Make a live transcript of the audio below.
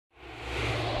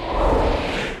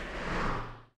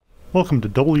Welcome to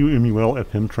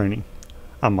WMUL-FM training.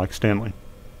 I'm Mike Stanley.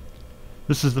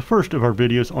 This is the first of our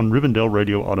videos on Rivendell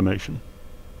Radio Automation.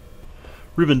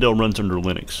 Rivendell runs under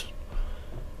Linux.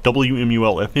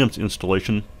 WMUL-FM's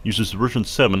installation uses version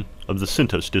 7 of the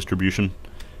CentOS distribution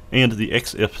and the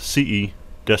xfce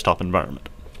desktop environment.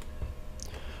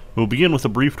 We'll begin with a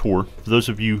brief tour for those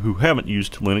of you who haven't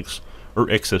used Linux or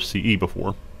xfce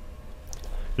before.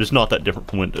 It is not that different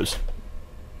from Windows.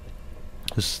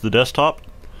 This is the desktop.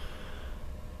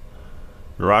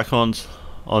 There are icons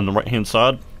on the right hand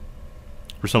side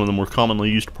for some of the more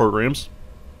commonly used programs.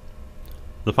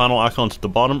 The final icons at the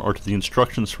bottom are to the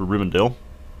instructions for Rivendell.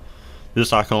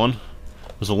 This icon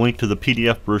is a link to the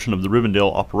PDF version of the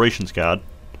Rivendell Operations Guide.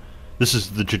 This is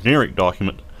the generic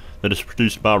document that is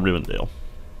produced by Rivendell.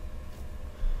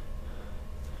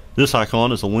 This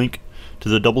icon is a link to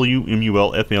the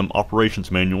WMUL-FM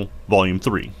Operations Manual, Volume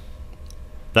 3.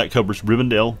 That covers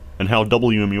Rivendell and how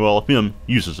WMUL-FM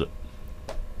uses it.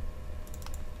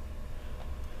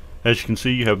 As you can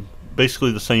see, you have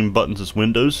basically the same buttons as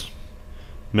Windows: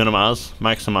 minimize,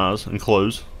 maximize, and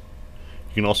close.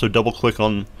 You can also double click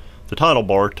on the title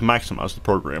bar to maximize the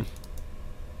program.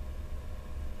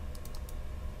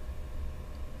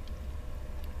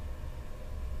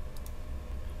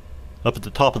 Up at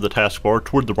the top of the taskbar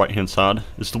toward the right hand side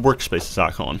is the Workspaces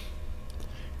icon.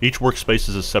 Each workspace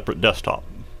is a separate desktop.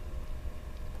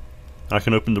 I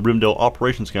can open the Rivendell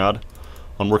Operations Guide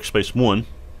on Workspace 1,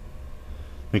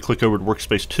 then click over to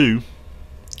Workspace 2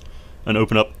 and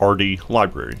open up RD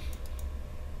Library.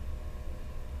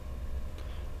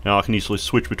 Now I can easily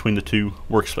switch between the two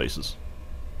workspaces.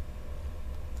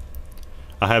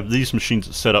 I have these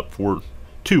machines set up for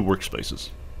two workspaces.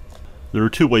 There are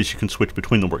two ways you can switch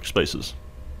between the workspaces.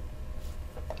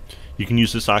 You can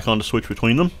use this icon to switch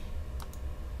between them.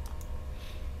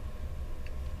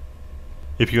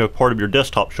 If you have part of your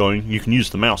desktop showing, you can use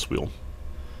the mouse wheel.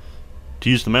 To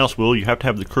use the mouse wheel, you have to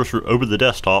have the cursor over the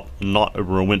desktop and not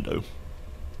over a window.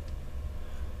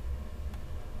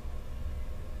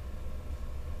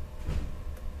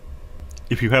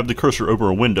 If you have the cursor over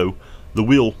a window, the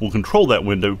wheel will control that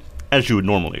window as you would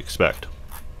normally expect.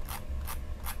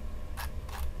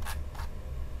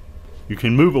 You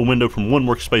can move a window from one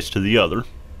workspace to the other.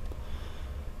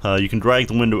 You can drag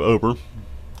the window over.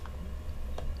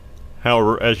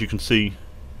 However, as you can see,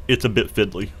 it's a bit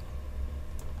fiddly.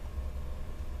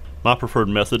 My preferred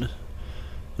method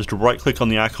is to right click on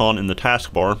the icon in the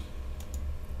taskbar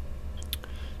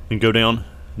and go down,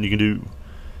 and you can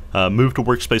do move to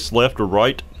workspace left or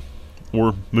right,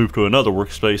 or move to another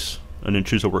workspace and then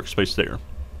choose a workspace there.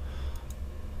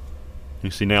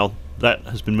 You see now that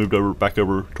has been moved back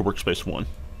over to Workspace 1.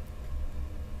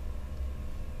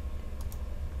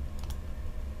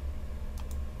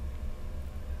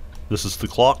 This is the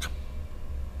clock.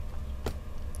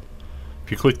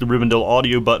 If you click the Rivendell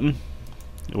Audio button,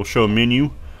 it will show a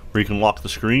menu where you can lock the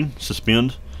screen,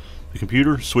 suspend the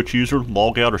computer, switch user,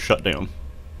 log out, or shut down.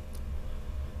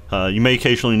 You may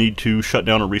occasionally need to shut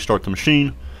down or restart the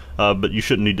machine, but you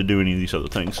shouldn't need to do any of these other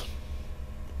things.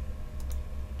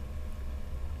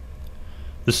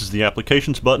 This is the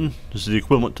Applications button. This is the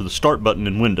equivalent to the Start button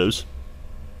in Windows.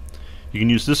 You can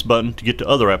use this button to get to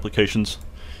other applications,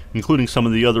 including some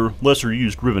of the other lesser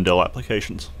used Rivendell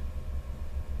applications.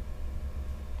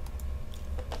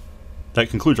 That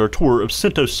concludes our tour of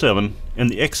CentOS 7 and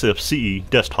the xfce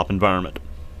desktop environment.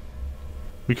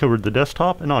 We covered the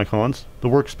desktop and icons, the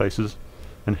workspaces,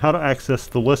 and how to access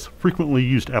the less frequently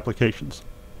used applications.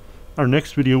 Our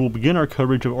next video will begin our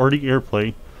coverage of RD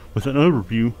AirPlay with an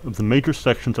overview of the major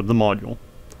sections of the module.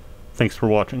 Thanks for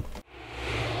watching.